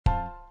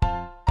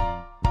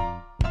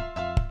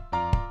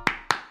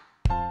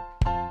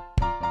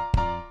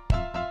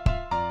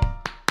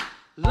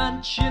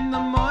Lunch in the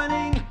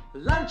morning,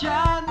 lunch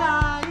at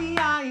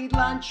night,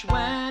 lunch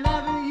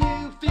whenever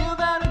you feel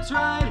that it's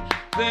right.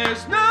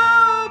 There's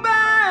no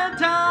bad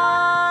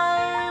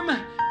time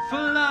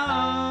for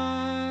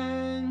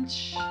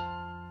lunch.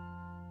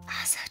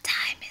 Also,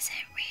 time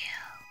isn't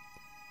real.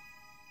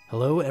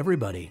 Hello,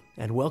 everybody,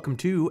 and welcome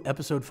to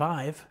episode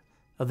 5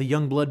 of the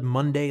Youngblood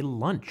Monday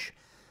Lunch.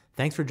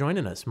 Thanks for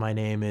joining us. My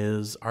name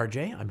is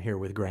RJ. I'm here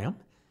with Graham.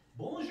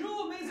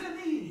 Bonjour, mes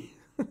amis.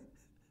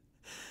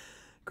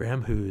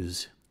 Graham,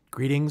 whose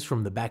greetings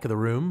from the back of the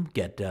room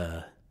get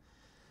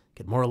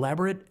more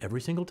elaborate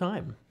every single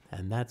time,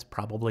 and that's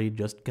probably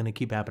just going to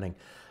keep happening.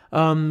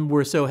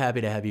 We're so happy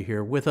to have you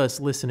here with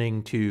us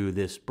listening to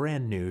this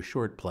brand new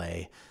short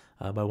play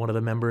by one of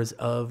the members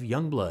of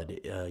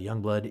Youngblood.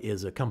 Youngblood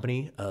is a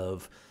company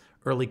of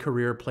early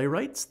career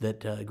playwrights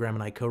that Graham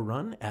and I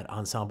co-run at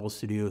Ensemble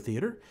Studio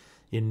Theater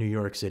in New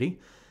York City.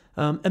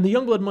 And the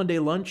Youngblood Monday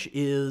Lunch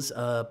is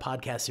a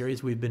podcast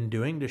series we've been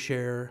doing to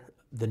share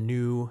the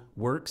new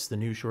works, the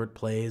new short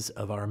plays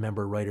of our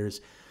member writers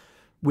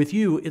with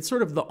you. It's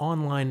sort of the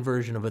online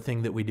version of a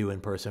thing that we do in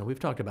person. We've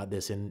talked about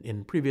this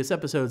in previous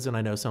episodes, and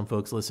I know some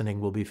folks listening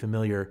will be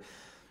familiar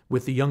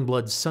with the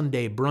Youngblood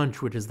Sunday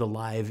Brunch, which is the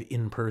live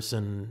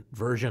in-person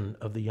version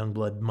of the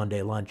Youngblood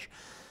Monday Lunch.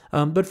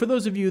 But for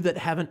those of you that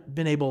haven't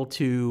been able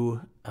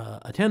to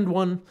attend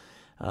one,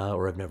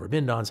 or have never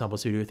been to Ensemble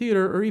Studio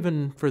Theater, or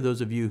even for those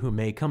of you who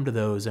may come to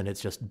those and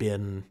it's just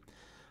been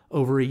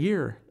over a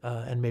year,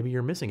 and maybe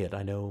you're missing it.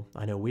 I know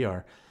we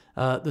are.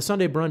 The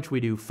Sunday Brunch, we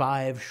do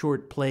 5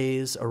 short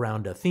plays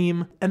around a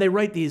theme, and they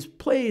write these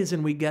plays,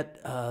 and we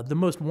get the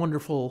most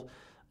wonderful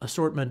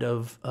assortment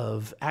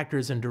of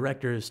actors and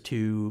directors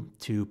to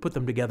put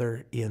them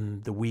together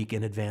in the week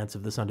in advance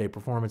of the Sunday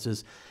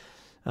performances.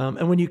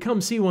 And when you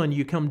come see one,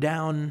 you come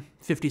down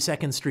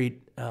 52nd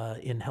Street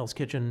in Hell's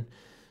Kitchen,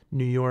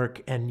 New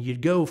York, and you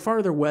go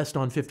farther west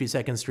on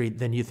 52nd Street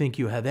than you think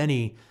you have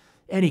any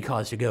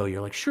cause to go. You're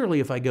like,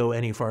 surely if I go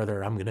any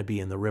farther, I'm going to be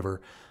in the river.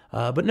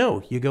 But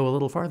no, you go a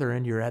little farther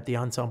and you're at the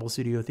Ensemble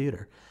Studio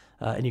Theater.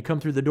 And you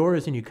come through the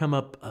doors and you come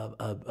up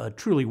a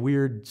truly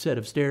weird set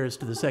of stairs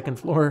to the second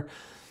floor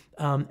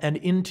and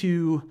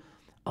into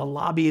a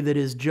lobby that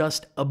is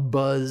just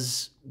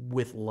abuzz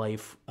with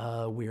life.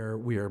 We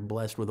are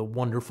blessed with a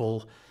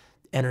wonderful,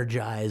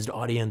 energized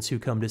audience who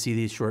come to see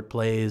these short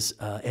plays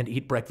and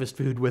eat breakfast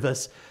food with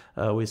us.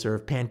 We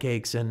serve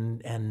pancakes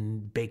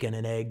and bacon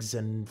and eggs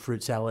and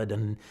fruit salad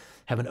and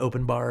have an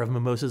open bar of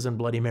mimosas and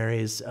Bloody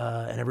Marys.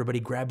 And everybody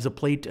grabs a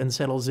plate and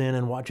settles in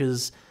and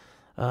watches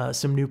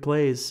some new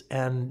plays.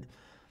 And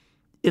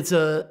it's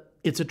a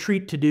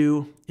treat to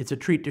do. It's a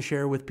treat to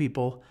share with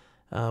people.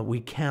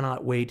 We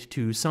cannot wait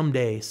to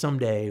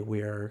someday,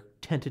 we are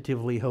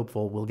tentatively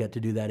hopeful we'll get to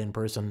do that in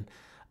person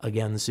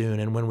again soon.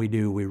 And when we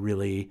do, we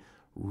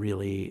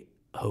really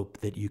hope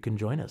that you can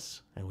join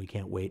us, and we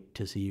can't wait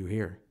to see you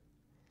here.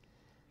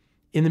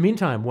 In the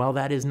meantime, while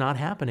that is not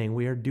happening,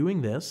 we are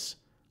doing this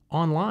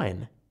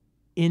online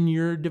in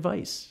your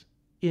device,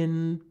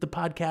 in the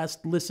podcast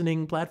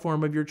listening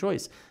platform of your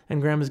choice. And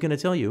Graham is going to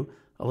tell you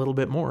a little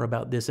bit more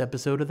about this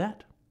episode of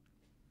that.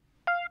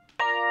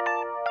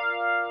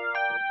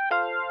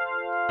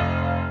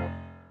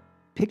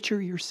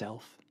 Picture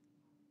yourself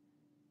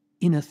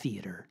in a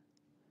theater.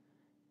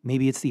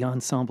 Maybe it's the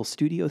Ensemble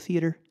Studio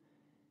Theater.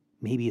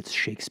 Maybe it's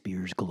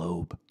Shakespeare's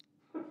Globe.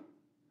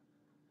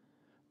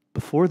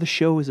 Before the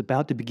show is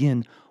about to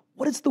begin,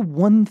 what is the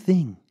one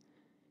thing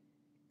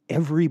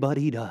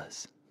everybody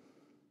does?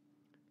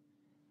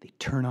 They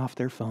turn off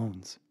their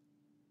phones.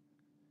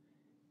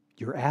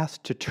 You're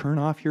asked to turn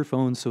off your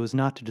phone so as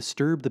not to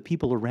disturb the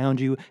people around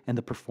you and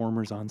the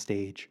performers on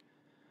stage.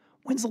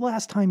 When's the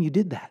last time you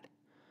did that?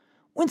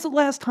 When's the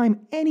last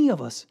time any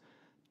of us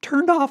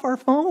turned off our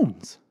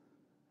phones?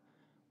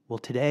 Well,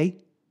 today,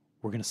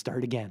 we're going to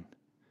start again.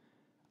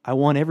 I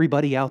want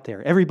everybody out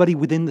there, everybody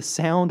within the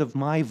sound of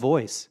my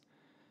voice,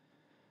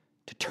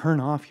 to turn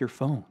off your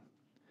phone.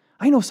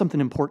 I know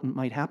something important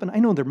might happen. I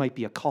know there might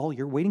be a call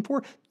you're waiting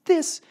for.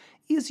 This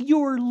is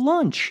your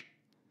lunch.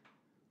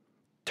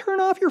 Turn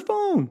off your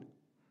phone.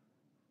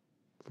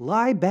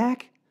 Lie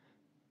back,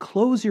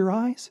 close your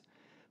eyes,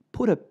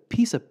 put a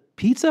piece of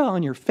pizza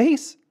on your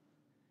face.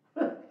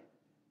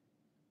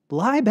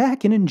 Lie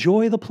back and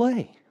enjoy the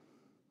play.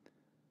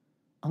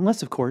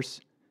 Unless, of course,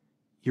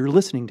 you're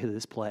listening to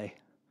this play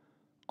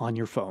on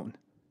your phone.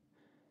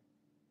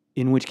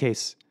 In which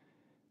case,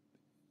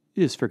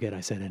 just forget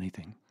I said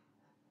anything.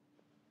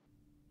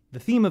 The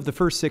theme of the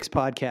first 6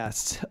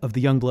 podcasts of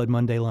the Youngblood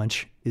Monday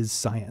Lunch is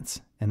science.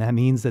 And that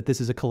means that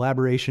this is a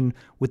collaboration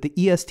with the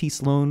EST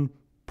Sloan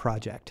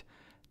Project.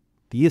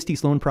 The EST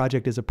Sloan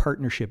Project is a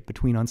partnership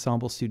between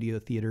Ensemble Studio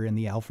Theater and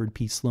the Alfred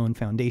P. Sloan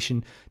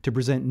Foundation to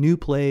present new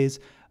plays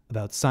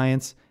about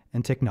science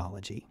and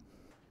technology.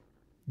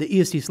 The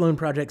EST Sloan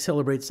Project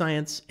celebrates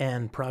science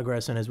and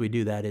progress, and as we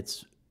do that,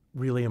 it's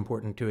really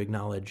important to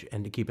acknowledge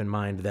and to keep in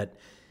mind that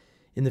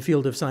in the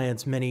field of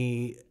science,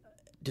 many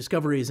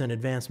discoveries and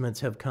advancements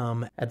have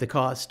come at the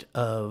cost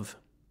of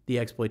the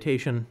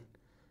exploitation,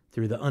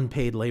 through the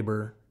unpaid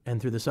labor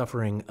and through the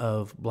suffering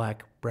of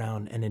Black,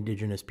 brown, and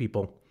indigenous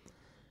people.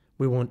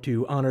 We want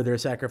to honor their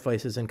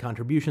sacrifices and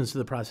contributions to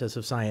the process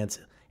of science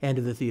and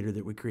to the theater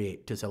that we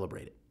create to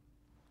celebrate it.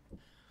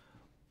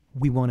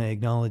 We want to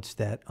acknowledge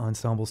that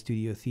Ensemble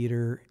Studio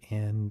Theater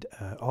and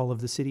all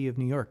of the city of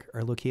New York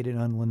are located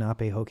on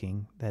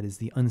Lenape-Hoking. That is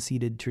the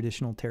unceded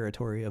traditional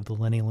territory of the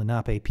Lenni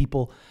Lenape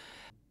people.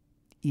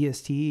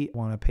 EST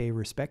want to pay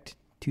respect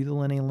to the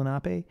Lenni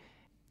Lenape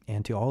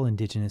and to all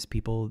indigenous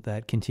people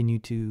that continue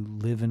to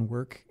live and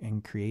work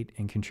and create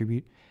and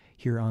contribute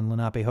here on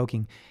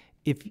Lenape-Hoking.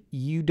 If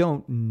you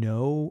don't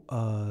know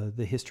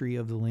the history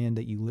of the land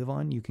that you live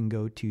on, you can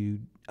go to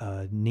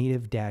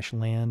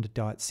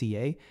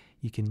native-land.ca.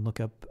 You can look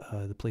up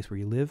the place where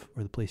you live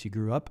or the place you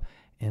grew up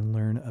and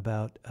learn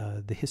about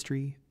the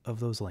history of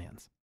those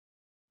lands.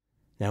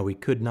 Now, we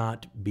could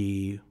not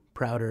be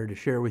prouder to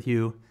share with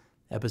you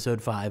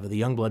Episode 5 of the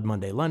Youngblood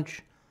Monday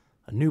Lunch,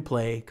 a new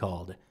play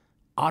called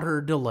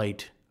Otter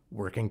Delight,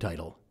 working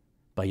title,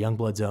 by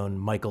Youngblood's own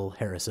Michael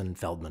Harrison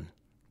Feldman.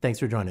 Thanks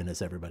for joining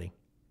us, everybody.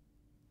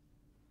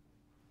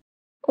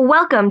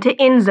 Welcome to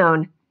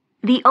InZone,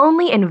 the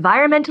only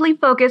environmentally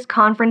focused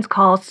conference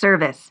call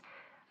service.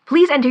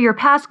 Please enter your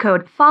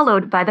passcode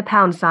followed by the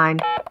pound sign.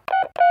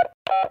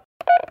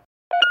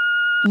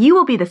 You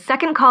will be the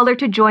second caller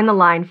to join the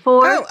line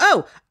for...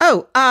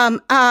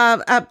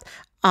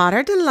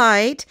 Otter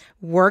Delight,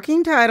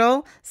 working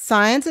title,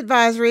 science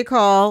advisory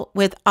call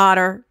with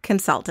Otter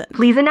Consultant.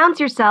 Please announce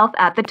yourself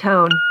at the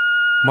tone.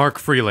 Mark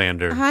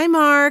Freelander. Hi,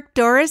 Mark.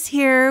 Doris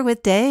here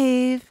with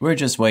Dave. We're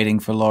just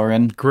waiting for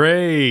Lauren.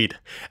 Great.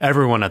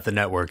 Everyone at the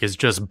network is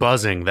just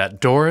buzzing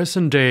that Doris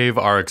and Dave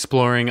are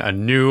exploring a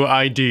new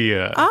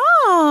idea.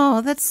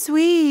 Oh, that's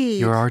sweet.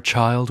 You're our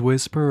child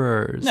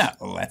whisperers. No,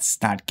 let's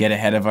not get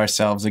ahead of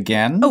ourselves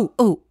again.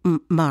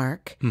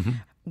 Mark. Mm-hmm.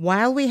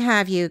 While we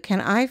have you, can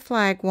I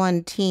flag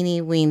one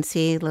teeny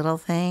weensy little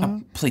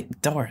thing? Please,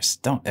 Doris,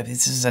 don't.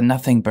 This is a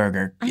nothing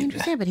burger. I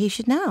understand, but he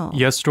should know.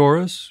 Yes,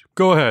 Doris?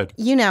 Go ahead.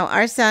 You know,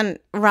 our son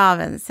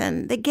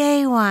Robinson, the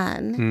gay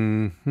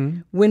one.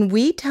 Mm-hmm. When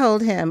we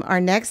told him our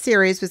next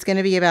series was going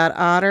to be about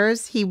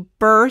otters, he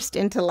burst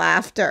into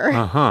laughter.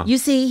 Uh-huh. You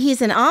see,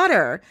 he's an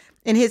otter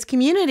in his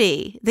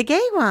community, the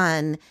gay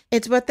one.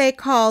 It's what they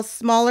call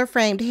smaller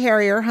framed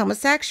hairier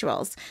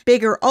homosexuals.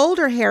 Bigger,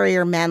 older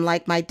hairier men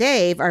like my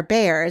Dave are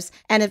bears,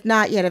 and if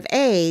not yet of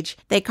age,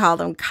 they call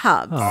them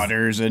cubs.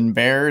 Otters and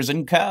bears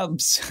and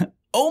cubs.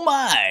 Oh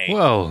my!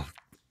 Well,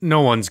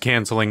 no one's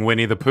canceling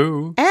Winnie the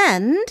Pooh.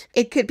 And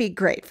it could be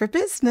great for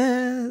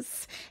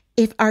business.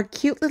 If our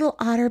cute little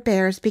otter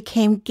bears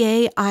became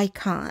gay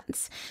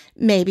icons,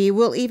 maybe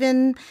we'll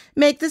even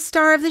make the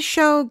star of the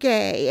show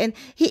gay. And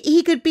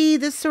he could be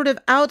this sort of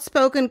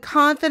outspoken,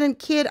 confident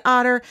kid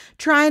otter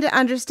trying to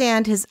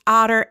understand his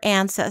otter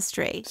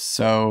ancestry.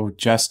 So,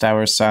 just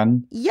our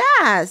son?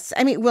 Yes.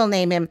 I mean, we'll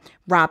name him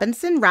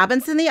Robinson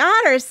the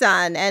otter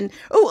son. And,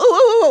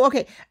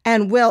 okay.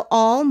 And we'll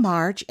all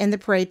march in the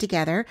parade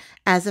together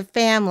as a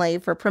family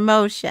for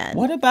promotion.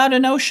 What about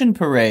an ocean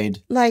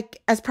parade? Like,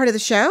 as part of the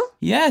show?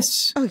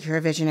 Yes. Oh, you're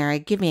a visionary.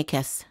 Give me a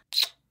kiss.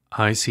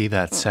 I see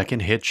that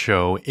second hit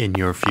show in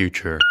your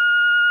future.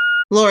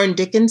 Lauren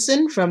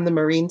Dickinson from the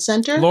Marine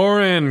Center.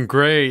 Lauren,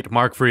 great.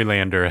 Mark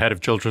Freelander, head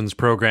of children's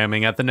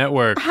programming at the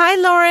network. Hi,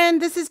 Lauren.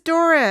 This is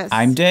Doris.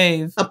 I'm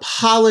Dave.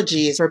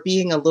 Apologies for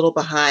being a little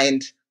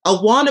behind. A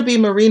wannabe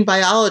marine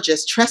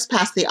biologist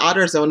trespassed the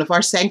otter zone of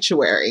our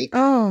sanctuary.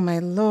 Oh, my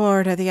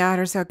Lord. Are the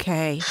otters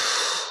okay?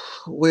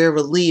 We're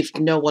relieved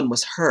no one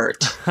was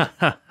hurt.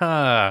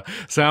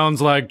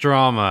 Sounds like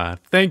drama.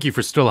 Thank you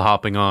for still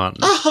hopping on.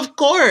 Oh, of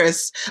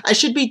course. I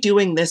should be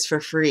doing this for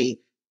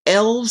free.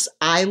 Elves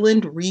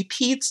Island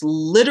repeats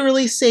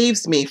literally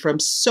saves me from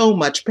so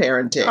much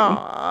parenting.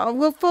 Oh,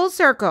 well, full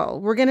circle.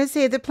 We're going to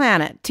save the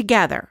planet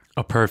together.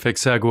 A perfect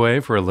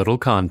segue for a little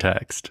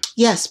context.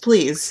 Yes,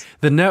 please.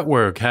 The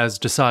network has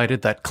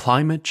decided that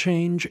climate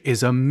change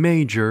is a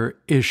major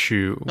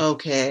issue.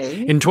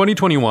 Okay. In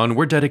 2021,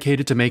 we're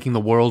dedicated to making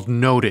the world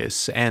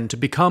notice and to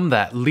become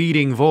that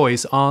leading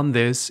voice on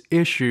this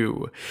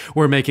issue.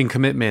 We're making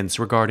commitments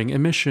regarding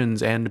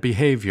emissions and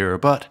behavior,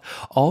 but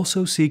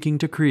also seeking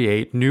to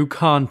create new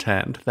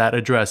content that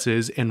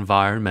addresses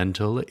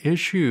environmental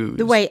issues.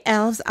 The way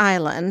Elves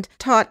Island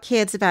taught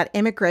kids about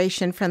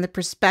immigration from the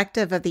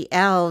perspective of the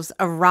elves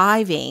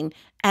arriving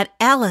at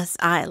Ellis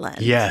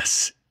Island.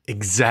 Yes,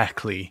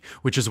 exactly.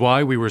 Which is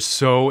why we were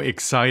so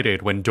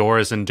excited when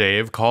Doris and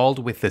Dave called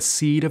with the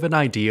seed of an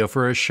idea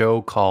for a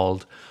show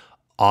called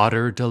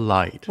Otter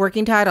Delight.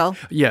 Working title.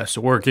 Yes,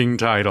 working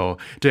title.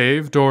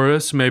 Dave,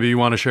 Doris, maybe you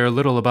want to share a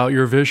little about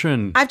your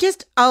vision. I've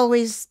just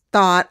always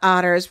thought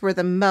otters were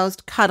the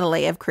most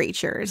cuddly of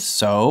creatures.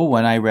 So,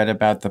 when I read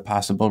about the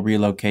possible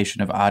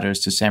relocation of otters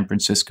to San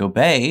Francisco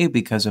Bay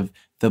because of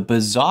the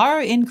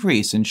bizarre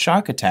increase in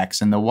shark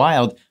attacks in the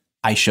wild,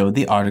 I showed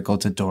the article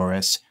to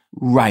Doris.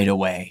 right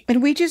away.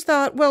 And we just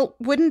thought, well,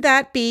 wouldn't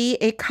that be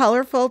a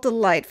colorful,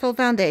 delightful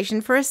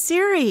foundation for a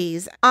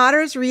series?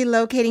 Otters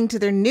relocating to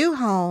their new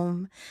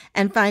home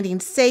and finding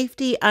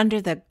safety under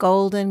the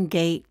Golden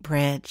Gate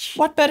Bridge.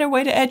 What better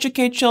way to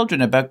educate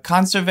children about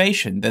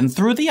conservation than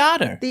through the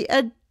otter? The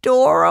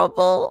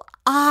adorable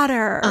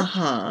otter.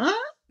 Uh-huh.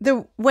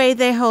 The way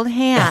they hold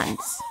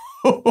hands.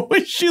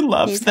 She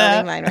loves He's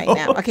that. holding mine right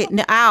now. Okay,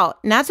 now,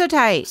 not so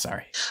tight.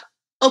 Sorry.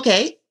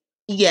 Okay,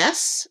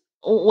 yes.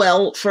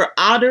 Well, for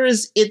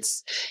otters,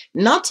 it's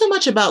not so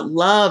much about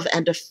love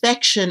and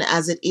affection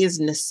as it is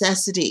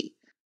necessity.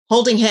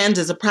 Holding hands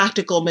is a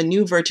practical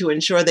maneuver to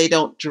ensure they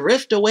don't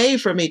drift away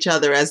from each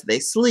other as they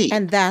sleep.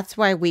 And that's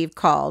why we've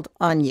called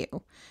on you.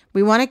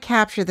 We want to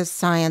capture the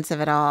science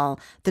of it all,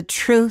 the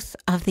truth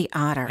of the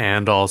otter.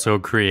 And also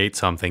create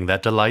something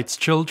that delights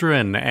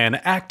children and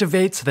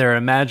activates their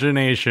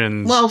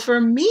imaginations. Well,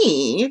 for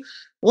me,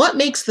 what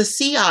makes the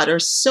sea otter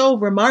so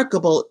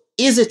remarkable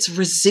is its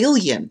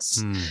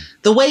resilience.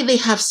 The way they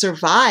have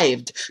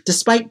survived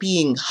despite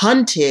being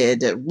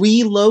hunted,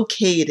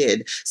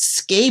 relocated,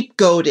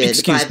 scapegoated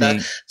Excuse by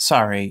me.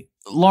 Sorry.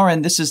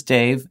 Lauren, this is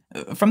Dave.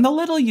 From the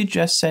little you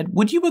just said,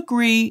 would you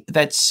agree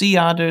that sea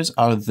otters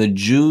are the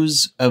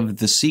Jews of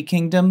the Sea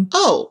Kingdom?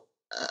 Oh,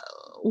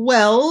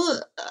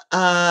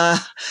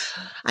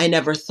 I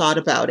never thought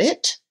about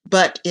it,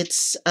 but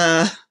it's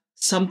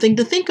something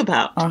to think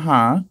about.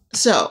 Uh-huh.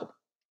 So,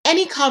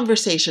 any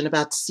conversation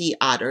about sea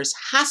otters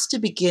has to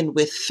begin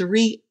with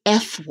 3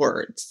 F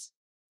words.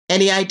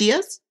 Any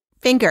ideas?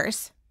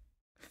 Fingers.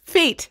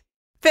 Feet.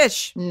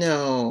 Fish.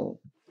 No.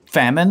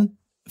 Famine,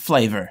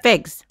 flavor,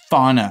 Figs.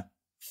 fauna,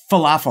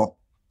 falafel,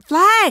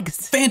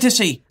 Flags.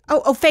 fantasy,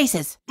 Oh,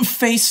 faces.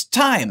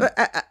 FaceTime,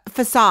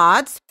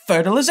 Facades.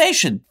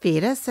 fertilization,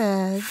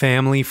 Fetuses.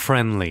 Family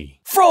friendly.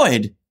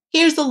 Freud.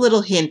 Here's a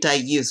little hint I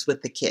use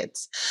with the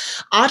kids.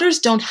 Otters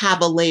don't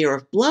have a layer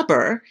of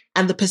blubber,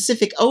 and the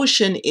Pacific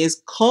Ocean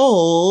is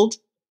cold,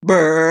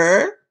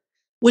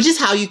 which is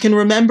how you can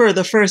remember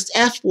the first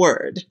F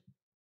word.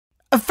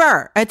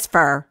 Fur. It's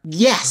fur.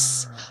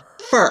 Yes,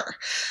 fur.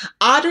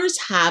 Otters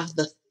have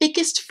the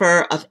thickest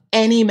fur of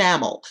any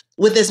mammal,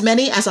 with as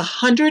many as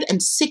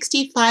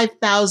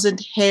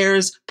 165,000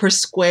 hairs per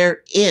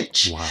square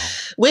inch, Wow.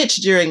 which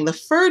during the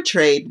fur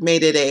trade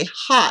made it a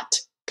hot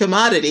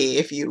commodity,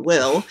 if you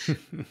will.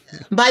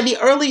 By the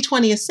early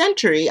 20th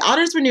century,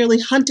 otters were nearly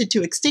hunted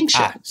to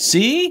extinction.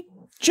 See?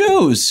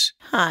 Jews.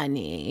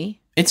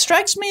 Honey. It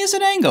strikes me as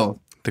an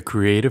angle. The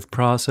creative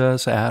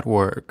process at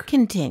work.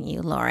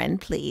 Continue, Lauren,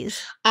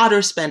 please.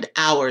 Otters spend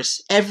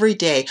hours every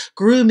day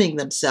grooming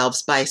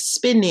themselves by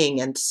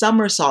spinning and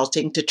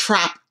somersaulting to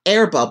trap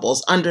air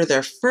bubbles under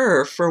their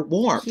fur for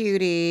warmth.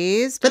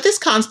 Cuties. But this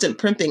constant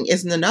primping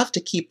isn't enough to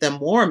keep them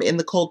warm in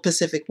the cold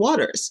Pacific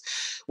waters,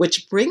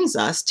 which brings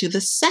us to the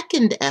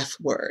second F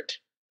word,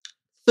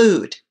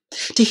 food.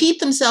 To heat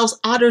themselves,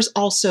 otters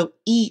also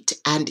eat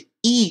and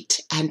eat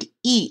and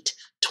eat.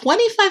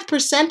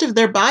 25% of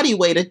their body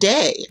weight a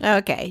day.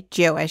 Okay,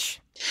 Jewish.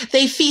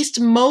 They feast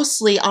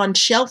mostly on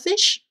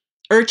shellfish,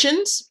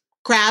 urchins,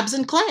 crabs,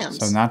 and clams.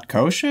 So not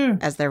kosher?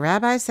 As the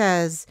rabbi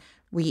says,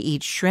 we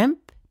eat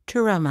shrimp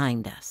to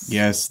remind us.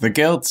 Yes, the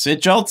guilt.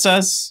 It jolts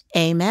us.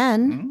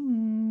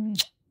 Amen.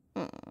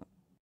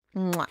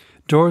 Mwah.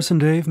 Doris and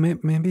Dave,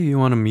 maybe you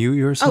want to mute Oh,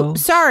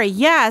 yourselves? sorry.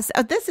 Yes.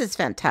 Oh, this is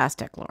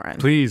fantastic, Lauren.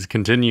 Please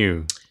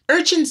continue.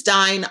 Urchins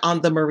dine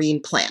on the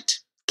marine plant,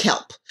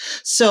 kelp.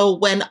 So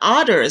when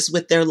otters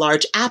with their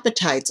large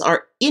appetites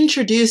are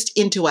introduced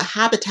into a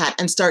habitat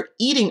and start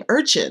eating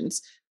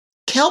urchins,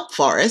 kelp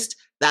forest,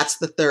 that's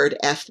the third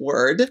F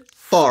word,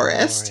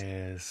 forest,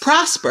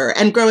 prosper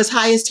and grow as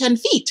high as 10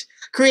 feet,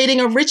 creating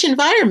a rich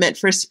environment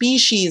for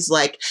species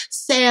like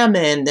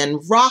salmon and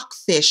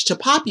rockfish to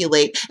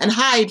populate and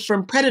hide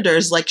from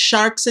predators like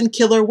sharks and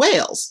killer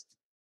whales.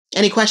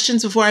 Any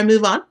questions before I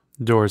move on?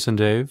 Doris and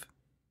Dave?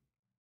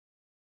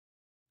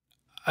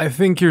 I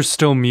think you're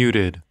still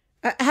muted.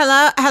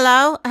 Hello?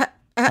 Hello?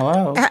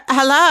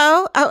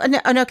 Hello?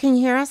 Oh, no, can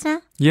you hear us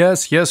now?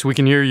 Yes, we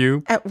can hear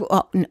you.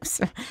 Well, no,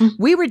 sir.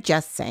 We were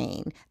just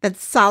saying that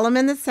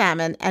Solomon the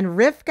salmon and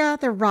Rivka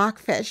the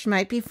rockfish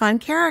might be fun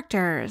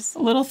characters.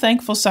 Little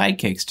thankful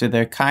sidekicks to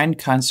their kind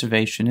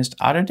conservationist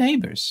otter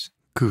neighbors.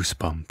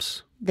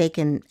 Goosebumps. They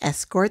can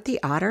escort the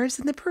otters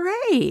in the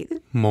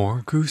parade.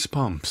 More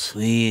goosebumps.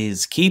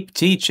 Please keep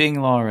teaching,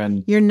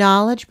 Lauren. Your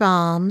knowledge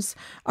bombs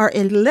are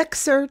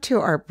elixir to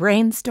our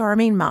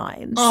brainstorming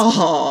minds.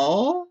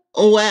 Oh,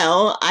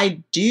 well,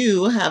 I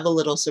do have a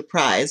little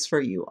surprise for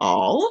you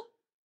all.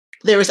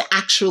 There is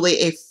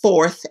actually a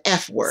fourth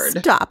F word.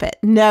 Stop it.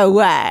 No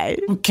way.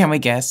 Can we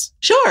guess?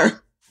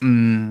 Sure.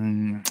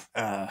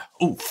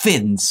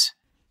 Fins.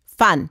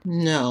 Fun.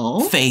 No.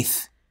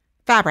 Faith.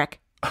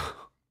 Fabric.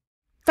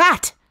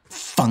 Fat.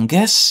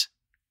 Fungus.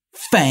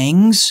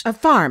 Fangs.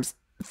 Farms.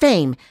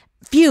 Fame.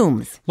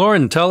 Fumes.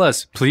 Lauren, tell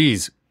us,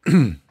 please.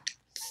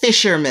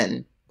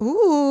 Fisherman.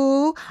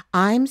 Ooh,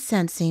 I'm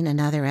sensing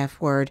another F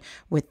word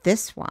with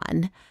this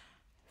one.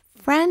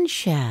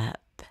 Friendship.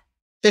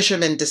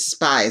 Fishermen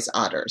despise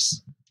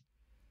otters.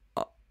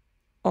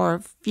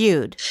 or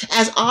feud?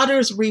 As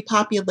otters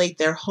repopulate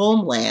their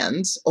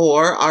homelands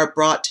or are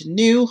brought to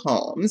new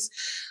homes,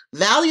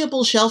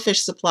 valuable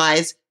shellfish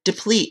supplies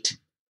deplete.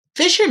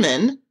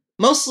 Fishermen,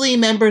 mostly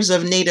members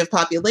of native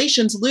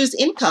populations, lose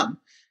income.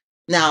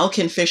 Now,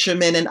 can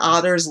fishermen and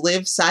otters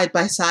live side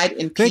by side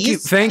in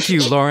peace? Thank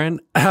you, Lauren.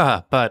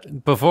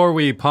 But before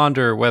we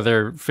ponder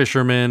whether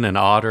fishermen and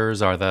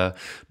otters are the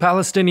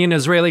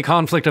Palestinian-Israeli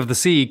conflict of the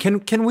sea,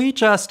 can we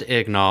just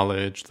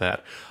acknowledge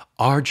that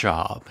our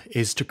job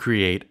is to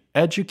create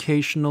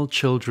educational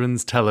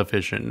children's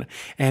television,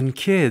 and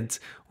kids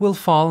will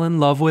fall in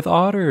love with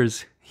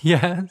otters?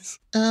 Yes?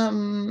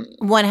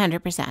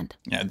 100%.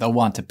 Yeah, they'll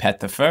want to pet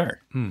the fur.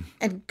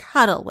 And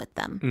cuddle with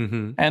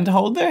them. And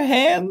hold their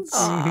hands.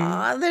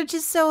 Aw, they're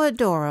just so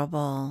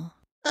adorable.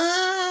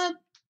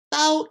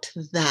 About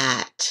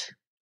that.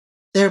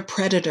 They're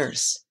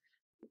predators.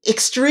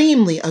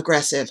 Extremely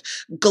aggressive,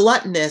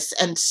 gluttonous,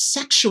 and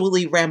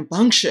sexually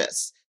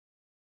rambunctious.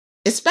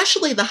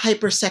 Especially the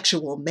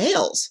hypersexual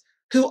males,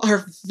 who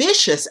are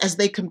vicious as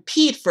they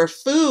compete for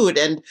food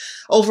and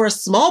over a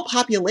small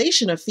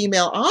population of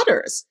female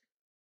otters.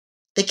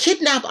 They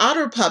kidnap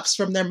otter pups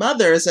from their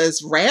mothers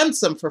as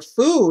ransom for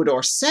food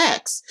or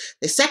sex.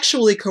 They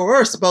sexually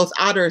coerce both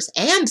otters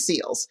and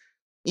seals,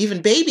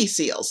 even baby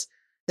seals.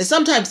 They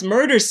sometimes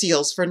murder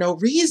seals for no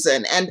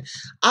reason, and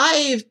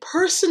I've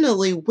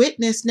personally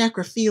witnessed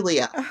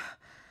necrophilia.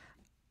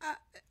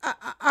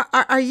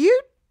 Are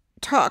you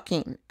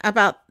talking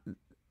about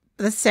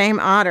the same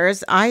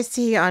otters I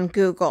see on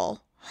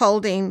Google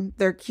holding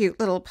their cute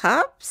little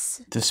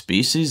pups? The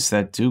species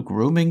that do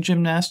grooming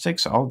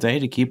gymnastics all day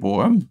to keep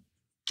warm?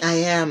 I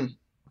am.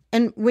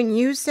 And when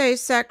you say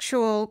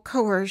sexual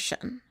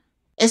coercion?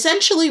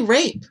 Essentially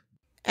rape.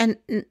 And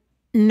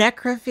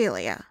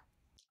necrophilia?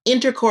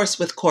 Intercourse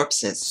with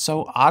corpses.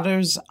 So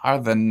otters are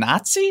the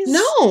Nazis?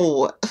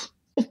 No.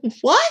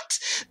 What?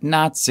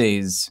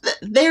 Nazis.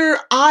 They're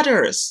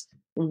otters.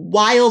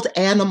 Wild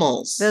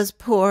animals. Those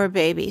poor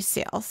baby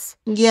seals.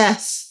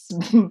 Yes,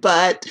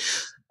 but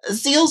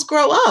seals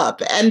grow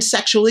up and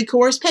sexually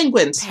coerce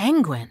penguins.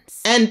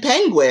 Penguins? And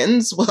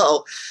penguins,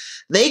 well,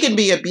 they can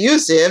be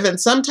abusive and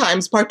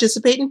sometimes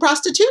participate in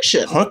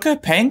prostitution. Hooker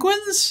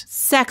penguins?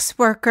 Sex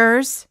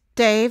workers,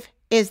 Dave,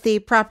 is the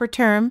proper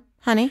term,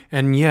 honey.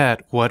 And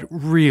yet, what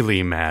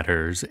really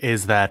matters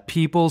is that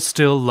people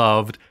still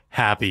loved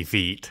Happy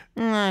Feet.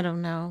 I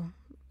don't know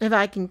if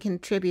I can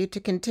contribute to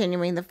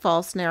continuing the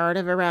false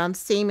narrative around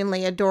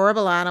seemingly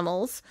adorable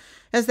animals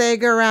as they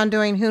go around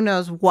doing who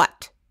knows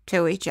what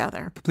to each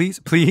other.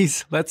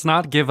 Please, let's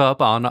not give up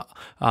on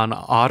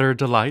Otter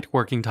Delight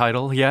working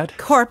title yet.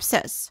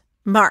 Corpses.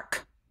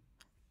 Mark.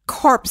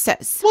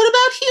 Corpses. What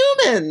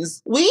about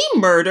humans? We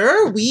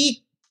murder,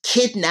 we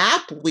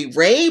kidnap, we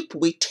rape,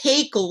 we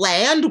take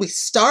land, we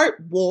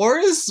start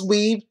wars,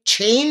 we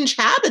change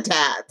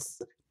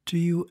habitats. Do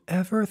you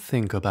ever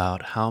think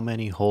about how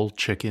many whole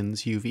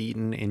chickens you've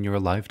eaten in your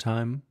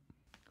lifetime?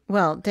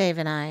 Well, Dave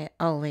and I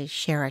always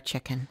share a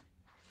chicken.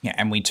 Yeah,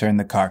 and we turn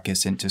the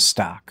carcass into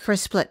stock. For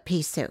split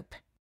pea soup.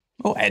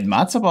 Oh, and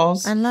matzo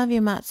balls. I love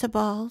you, matzo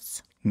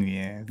balls.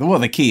 Yeah. Well,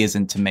 the key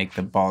isn't to make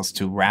the balls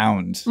too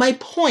round. My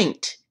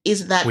point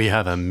is that... We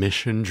have a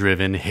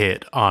mission-driven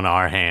hit on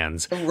our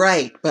hands.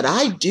 Right, but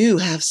I do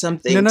have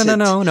something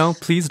No.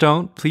 Please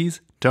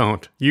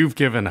don't. You've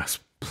given us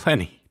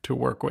plenty to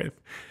work with.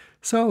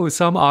 So,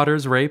 some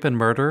otters rape and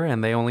murder,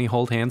 and they only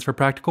hold hands for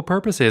practical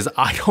purposes.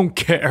 I don't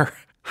care.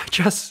 I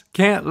just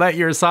can't let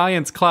your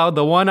science cloud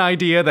the one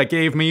idea that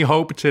gave me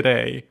hope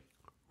today.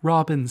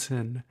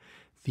 Robinson,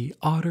 the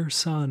otter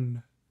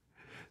son.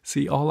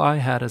 See, all I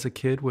had as a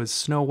kid was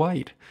Snow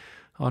White,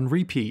 on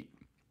repeat.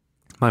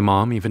 My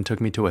mom even took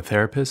me to a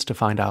therapist to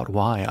find out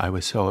why I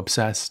was so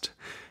obsessed.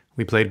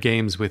 We played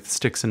games with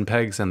sticks and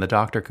pegs, and the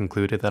doctor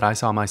concluded that I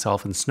saw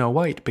myself in Snow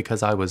White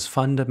because I was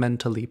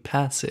fundamentally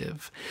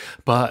passive.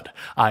 But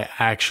I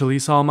actually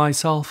saw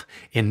myself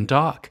in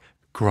Doc,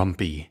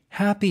 grumpy,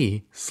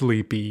 happy,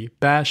 sleepy,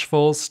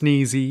 bashful,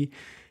 sneezy,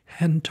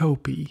 and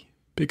dopey,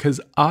 because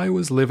I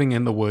was living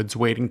in the woods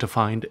waiting to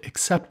find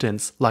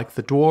acceptance like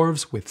the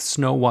dwarves with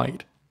Snow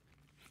White.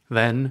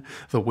 Then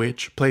the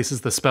witch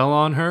places the spell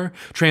on her,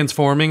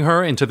 transforming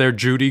her into their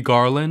Judy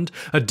Garland,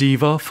 a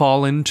diva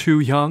fallen too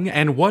young.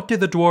 And what do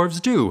the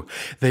dwarves do?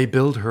 They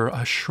build her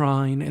a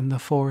shrine in the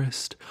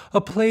forest,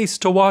 a place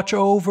to watch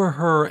over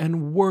her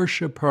and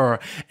worship her.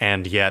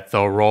 And yet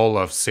the role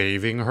of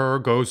saving her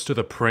goes to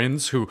the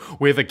prince who,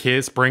 with a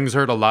kiss, brings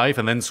her to life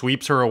and then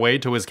sweeps her away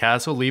to his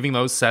castle, leaving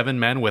those 7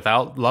 men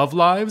without love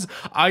lives,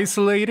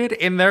 isolated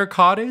in their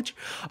cottage.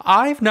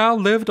 I've now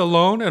lived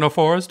alone in a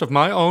forest of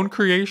my own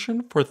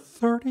creation for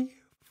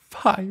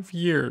 35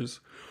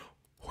 years,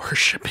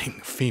 worshipping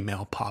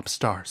female pop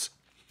stars.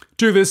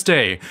 To this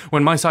day,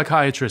 when my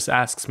psychiatrist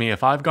asks me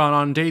if I've gone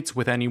on dates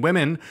with any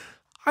women,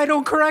 I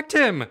don't correct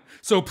him.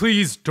 So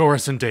please,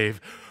 Doris and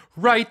Dave,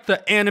 write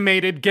the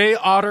animated Gay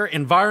Otter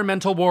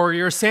Environmental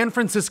Warrior San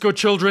Francisco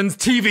Children's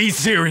TV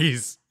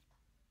series.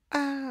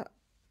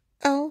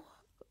 Oh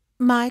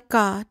my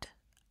God,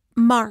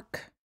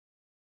 Mark.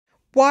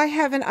 Why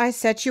haven't I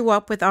set you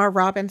up with our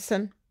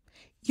Robinson?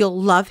 You'll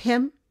love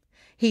him.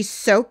 He's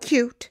so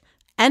cute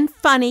and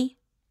funny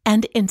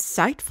and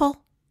insightful.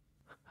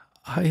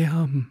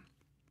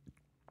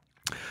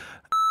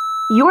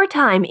 Your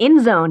time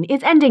in zone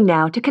is ending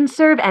now to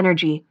conserve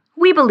energy.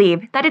 We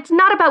believe that it's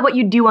not about what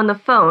you do on the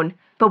phone,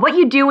 but what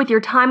you do with your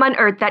time on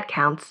Earth that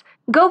counts.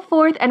 Go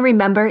forth and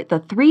remember the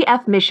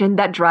 3F mission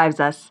that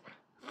drives us.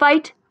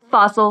 Fight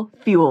fossil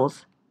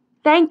fuels.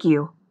 Thank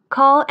you.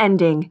 Call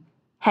ending.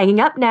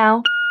 Hanging up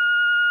now.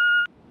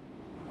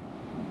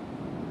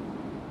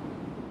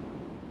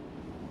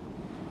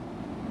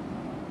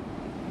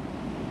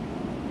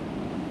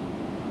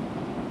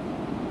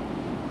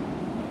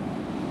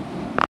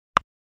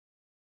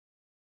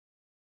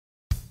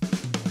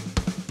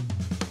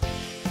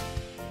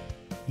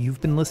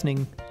 You've been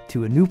listening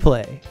to a new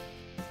play,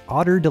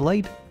 Otter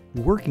Delight,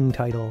 working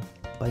title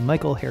by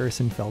Michael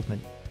Harrison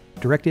Feldman,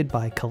 directed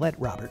by Colette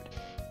Robert,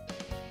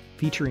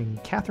 featuring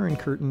Catherine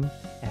Curtin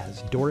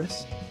as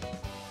Doris,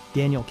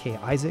 Daniel K.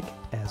 Isaac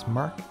as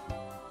Mark,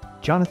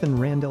 Jonathan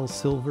Randell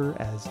Silver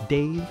as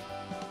Dave,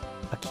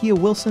 Akyiaa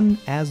Wilson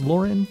as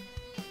Lauren,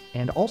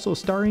 and also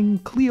starring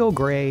Cleo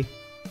Gray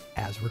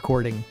as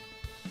recording.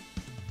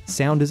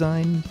 Sound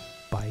design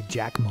by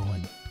Jack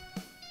Mullin.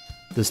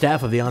 The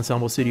staff of the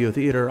Ensemble Studio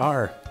Theater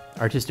are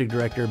Artistic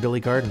Director Billy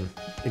Carden,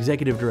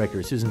 Executive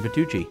Director Susan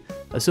Vitucci,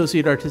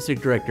 Associate Artistic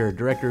Director,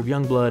 Director of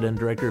Youngblood, and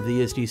Director of the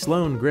ESD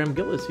Sloan, Graham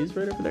Gillis. He's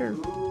right over there.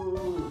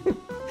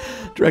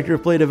 Director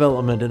of Play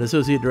Development and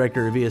Associate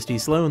Director of ESD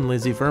Sloan,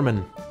 Lizzie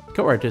Furman.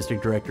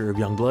 Co-Artistic Director of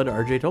Youngblood,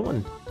 RJ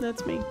Tolan.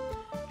 That's me.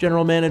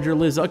 General Manager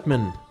Liz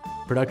Uckman.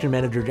 Production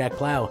Manager Jack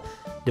Plow.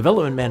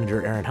 Development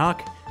Manager Aaron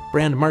Hawk.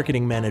 Brand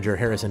Marketing Manager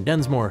Harrison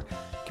Densmore.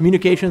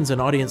 Communications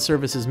and Audience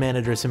Services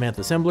Manager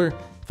Samantha Sembler,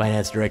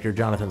 Finance Director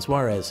Jonathan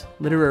Suarez,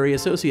 Literary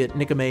Associate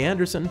Nika Mae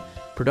Anderson,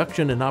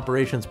 Production and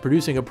Operations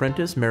Producing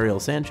Apprentice Mariel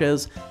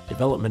Sanchez,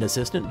 Development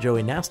Assistant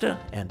Joey Nasta,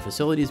 and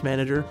Facilities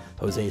Manager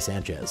Jose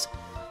Sanchez.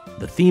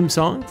 The theme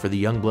song for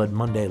the Youngblood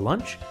Monday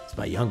Lunch is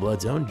by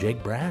Youngblood's own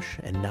Jake Brash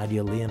and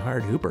Nadia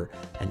Leonhard Hooper,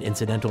 and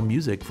incidental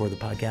music for the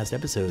podcast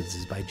episodes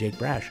is by Jake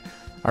Brash.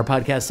 Our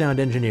podcast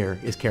sound engineer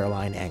is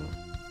Caroline Eng.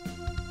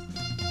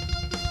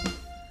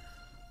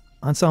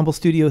 Ensemble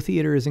Studio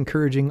Theater is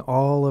encouraging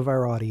all of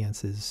our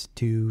audiences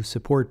to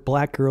support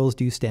Black Girls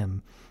Do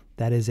STEM.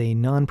 That is a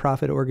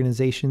nonprofit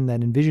organization that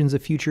envisions a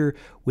future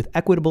with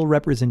equitable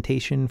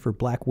representation for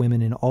Black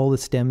women in all the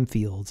STEM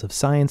fields of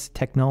science,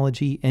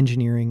 technology,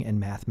 engineering, and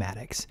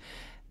mathematics.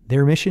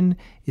 Their mission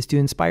is to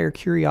inspire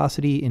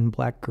curiosity in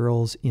Black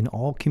girls in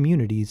all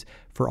communities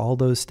for all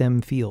those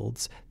STEM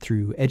fields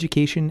through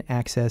education,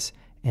 access,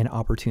 and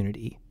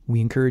opportunity.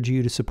 We encourage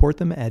you to support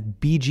them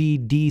at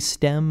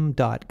bgdstem.com.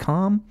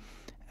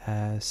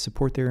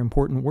 Support their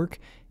important work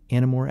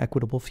and a more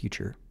equitable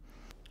future.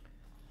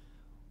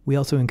 We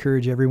also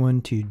encourage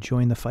everyone to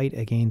join the fight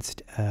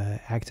against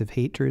acts of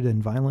hatred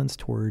and violence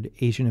toward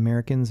Asian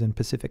Americans and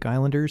Pacific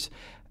Islanders.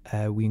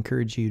 We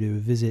encourage you to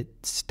visit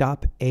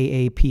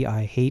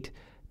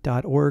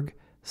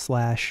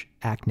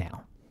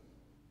stopaapihate.org/actnow.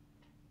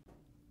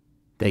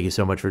 Thank you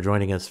so much for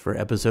joining us for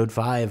episode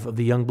 5 of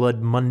the Youngblood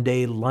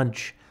Monday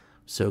Lunch.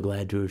 So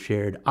glad to have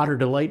shared Otter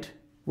Delight,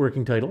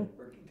 working title,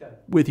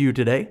 with you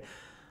today.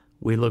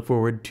 We look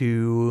forward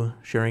to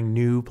sharing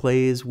new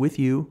plays with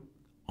you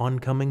on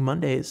coming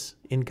Mondays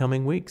in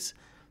coming weeks.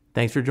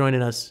 Thanks for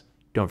joining us.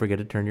 Don't forget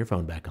to turn your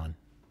phone back on.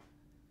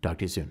 Talk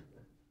to you soon.